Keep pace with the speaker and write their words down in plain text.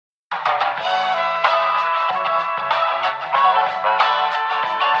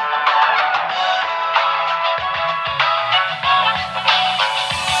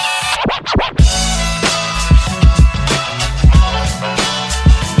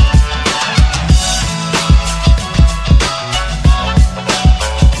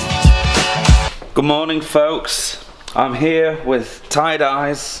Good morning, folks. I'm here with tired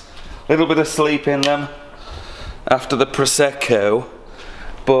eyes, a little bit of sleep in them after the Prosecco,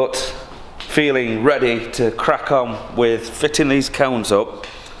 but feeling ready to crack on with fitting these cones up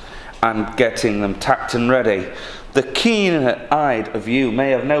and getting them tacked and ready. The keen-eyed of you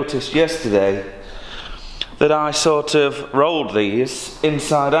may have noticed yesterday that I sort of rolled these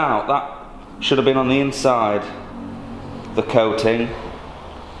inside out. That should have been on the inside, the coating.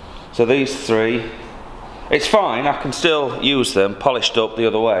 So these three, it's fine, I can still use them polished up the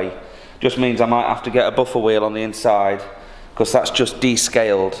other way. Just means I might have to get a buffer wheel on the inside because that's just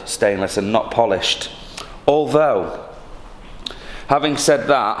descaled stainless and not polished. Although, having said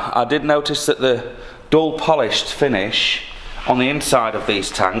that, I did notice that the dull polished finish on the inside of these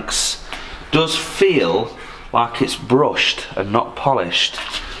tanks does feel like it's brushed and not polished.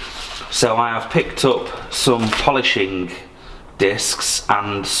 So I have picked up some polishing discs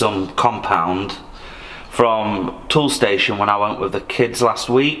and some compound from Toolstation when I went with the kids last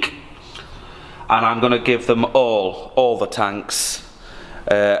week, and I'm going to give them all the tanks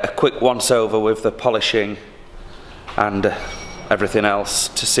a quick once over with the polishing and everything else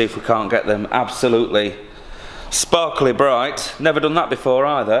to see if we can't get them absolutely sparkly bright. Never done that before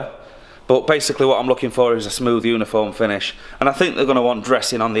either. But basically what I'm looking for is a smooth uniform finish, and I think they're going to want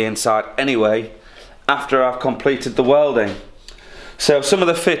dressing on the inside anyway after I've completed the welding. So some of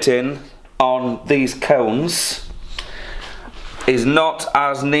the fitting on these cones is not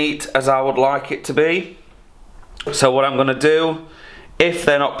as neat as I would like it to be. So what I'm going to do, if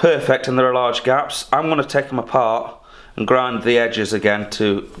they're not perfect and there are large gaps, I'm going to take them apart and grind the edges again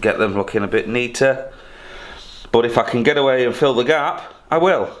to get them looking a bit neater. But if I can get away and fill the gap, I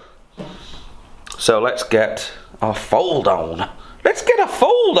will. So let's get our fold on. Let's get a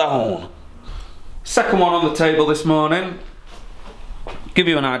fold on. Second one on the table this morning. Give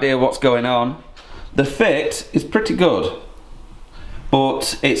you an idea of what's going on. The fit is pretty good,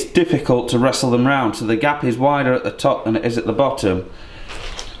 but it's difficult to wrestle them round. So the gap is wider at the top than it is at the bottom.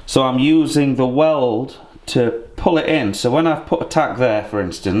 So I'm using the weld to pull it in. So when I've put a tack there, for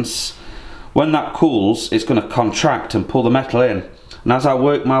instance, when that cools, it's going to contract and pull the metal in. And as I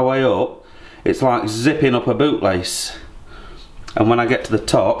work my way up, it's like zipping up a bootlace. And when I get to the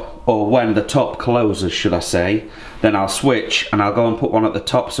top, or when the top closes, should I say, then I'll switch and I'll go and put one at the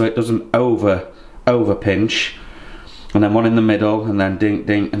top so it doesn't over pinch, and then one in the middle, and then dink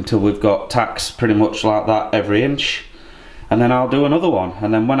dink until we've got tacks pretty much like that every inch. And then I'll do another one,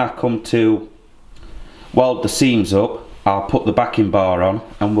 and then when I come to weld the seams up, I'll put the backing bar on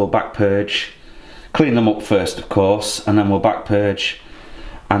and we'll back purge, clean them up first of course, and then we'll back purge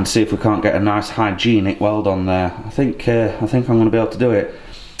and see if we can't get a nice hygienic weld on there. I think I'm going to be able to do it.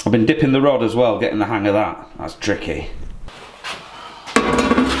 I've been dipping the rod as well, getting the hang of that. That's tricky.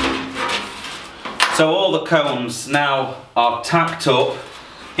 So all the cones now are tacked up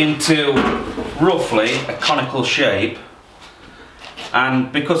into roughly a conical shape,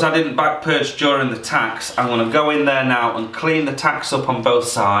 and because I didn't back purge during the tacks, I'm going to go in there now and clean the tacks up on both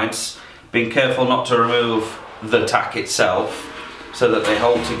sides, being careful not to remove the tack itself so that they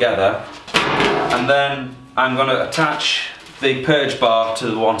hold together. And then I'm going to attach the purge bar to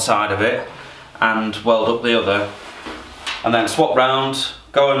the one side of it and weld up the other, and then swap round,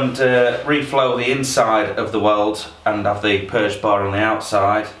 go and reflow the inside of the weld and have the purge bar on the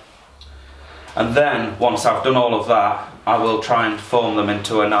outside. And then once I've done all of that, I will try and form them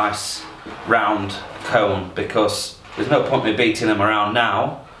into a nice round cone, because there's no point me beating them around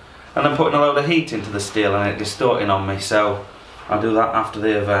now and then putting a load of heat into the steel and it distorting on me. So I'll do that after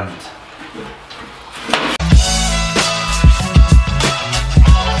the event.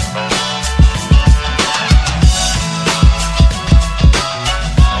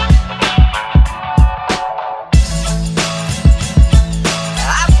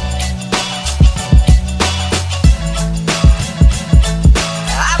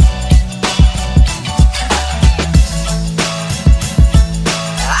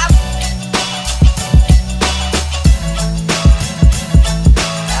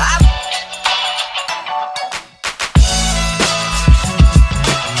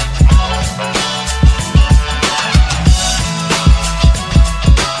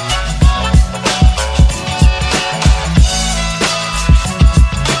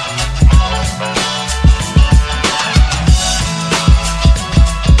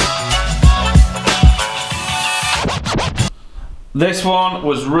 This one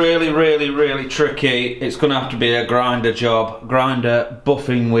was really tricky. It's going to have to be a grinder job, grinder,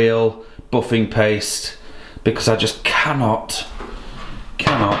 buffing wheel, buffing paste, because I just cannot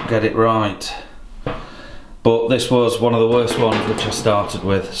get it right. But this was one of the worst ones which I started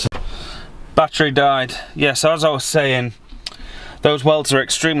with. So Battery died. Yeah, so as I was saying, those welds are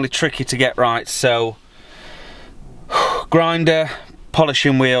extremely tricky to get right, so grinder,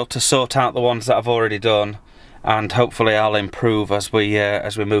 polishing wheel to sort out the ones that I've already done, and hopefully I'll improve as we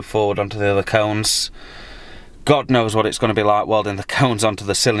move forward onto the other cones. God knows what it's going to be like welding the cones onto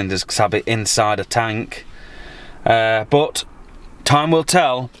the cylinders because I'll be inside a tank. But time will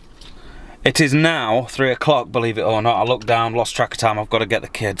tell. It is now 3 o'clock, believe it or not. I looked down, lost track of time. I've got to get the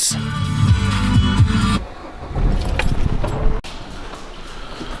kids.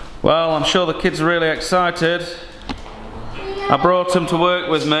 Well, I'm sure the kids are really excited. I brought them to work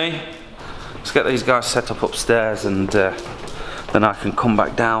with me. Let's get these guys set up upstairs, and then I can come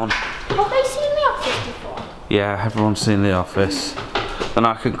back down. Have they seen the office before? Yeah, everyone's seen the office. Then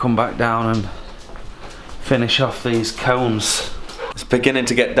I can come back down and finish off these cones. It's beginning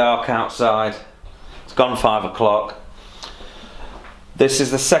to get dark outside. It's gone 5 o'clock. This is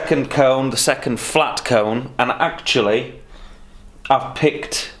the second cone, the second flat cone, and actually I've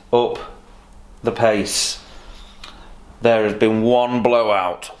picked up the pace. There has been one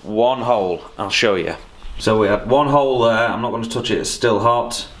blowout, one hole. I'll show you. So we had one hole there, I'm not going to touch it, it's still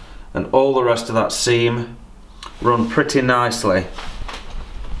hot, and all the rest of that seam run pretty nicely.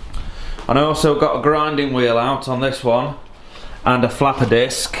 And I also got a grinding wheel out on this one and a flapper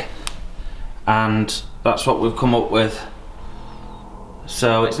disc, and that's what we've come up with.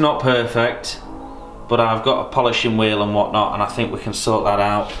 So it's not perfect, but I've got a polishing wheel and whatnot, and I think we can sort that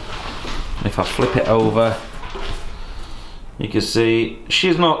out. And if I flip it over, you can see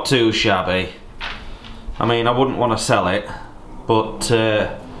she's not too shabby. I mean, I wouldn't want to sell it, but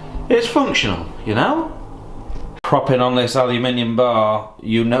it's functional, you know? Propping on this aluminium bar,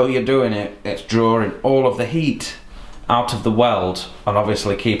 you know you're doing it. It's drawing all of the heat out of the weld, and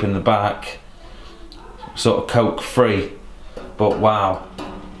obviously keeping the back sort of coke free. But wow,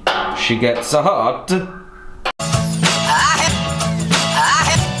 she gets hard.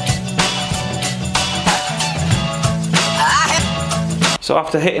 So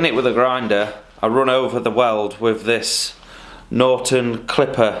after hitting it with a grinder, I run over the weld with this Norton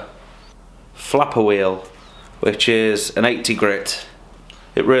Clipper flapper wheel, which is an 80 grit.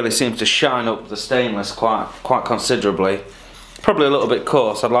 It really seems to shine up the stainless quite considerably. Probably a little bit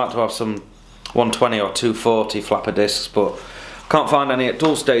coarse. I'd like to have some 120 or 240 flapper discs, but can't find any at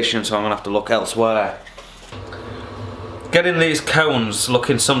Tool Station, so I'm gonna have to look elsewhere. Getting these cones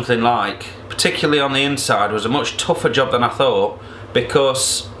looking something like, particularly on the inside, was a much tougher job than I thought,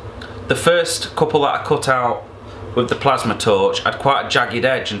 because the first couple that I cut out with the plasma torch had quite a jagged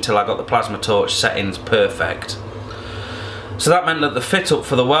edge until I got the plasma torch settings perfect. So that meant that the fit up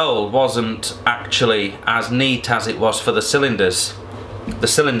for the weld wasn't actually as neat as it was for the cylinders. The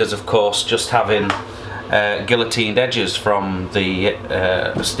cylinders, of course, just having guillotined edges from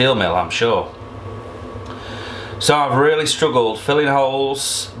the steel mill, I'm sure. So I've really struggled filling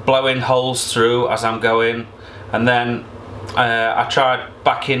holes, blowing holes through as I'm going, and then I tried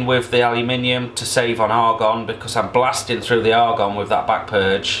backing with the aluminium to save on argon, because I'm blasting through the argon with that back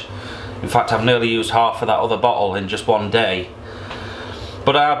purge. In fact, I've nearly used half of that other bottle in just one day.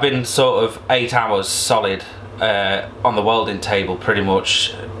 But I've been sort of 8 hours solid on the welding table, pretty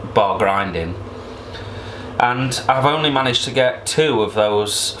much, bar grinding. And I've only managed to get 2 of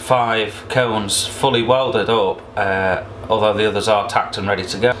those 5 cones fully welded up, although the others are tacked and ready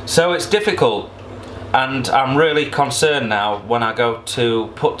to go. So it's difficult, and I'm really concerned now when I go to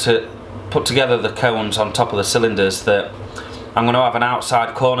put together the cones on top of the cylinders that I'm going to have an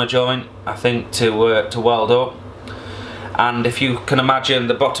outside corner joint, I think, to weld up. And if you can imagine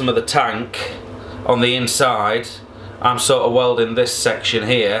the bottom of the tank on the inside, I'm sort of welding this section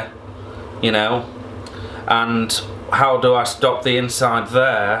here, you know, and how do I stop the inside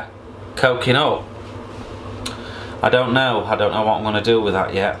there coking up? I don't know what I'm going to do with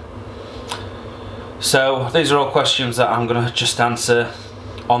that yet. So these are all questions that I'm going to just answer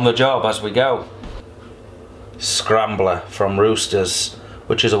on the job as we go. Scrambler from Roosters,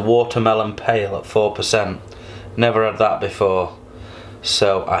 which is a watermelon pale at 4%. Never had that before,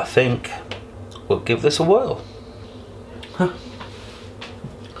 so I think we'll give this a whirl. Huh.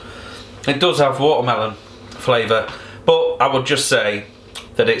 It does have watermelon flavour, but I would just say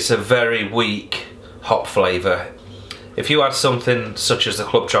that it's a very weak hop flavour. If you had something such as the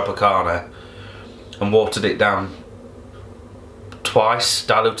Club Tropicana and watered it down twice,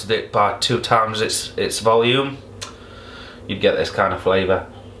 diluted it by 2 times its volume, you'd get this kind of flavour.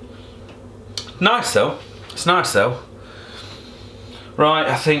 Nice though. It's nice though. Right,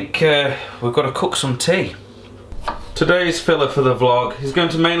 I think we've got to cook some tea. Today's filler for the vlog is going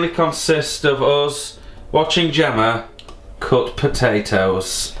to mainly consist of us watching Gemma cut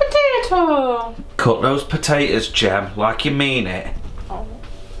potatoes. Oh. Cut those potatoes, Gem, like you mean it. Oh.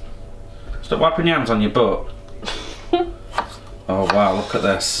 Stop wiping your hands on your butt. Oh wow, look at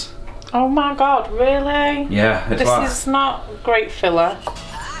this. Oh my god, really? Yeah, it's like... This is not great filler.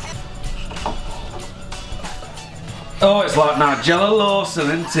 Oh, it's like Nigella Lawson,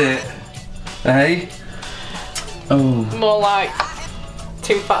 isn't it? Hey? Oh. More like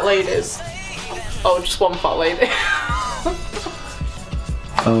 2 fat ladies. Oh, just 1 fat lady.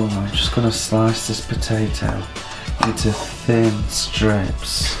 Oh, I'm just gonna slice this potato into thin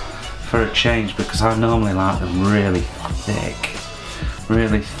strips for a change because I normally like them really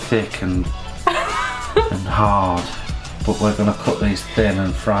thick and hard. But we're gonna cut these thin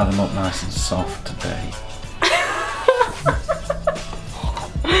and fry them up nice and soft today.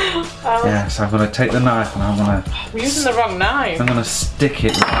 Yeah, so I'm gonna take the knife and I'm using the wrong knife. I'm gonna stick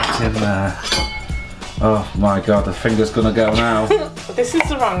it right in there. Oh my god, the finger's gonna go now. This is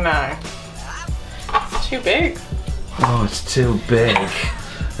the wrong knife. It's too big. Oh, it's too big.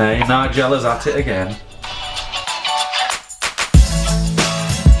 Hey, Nigella's at it again.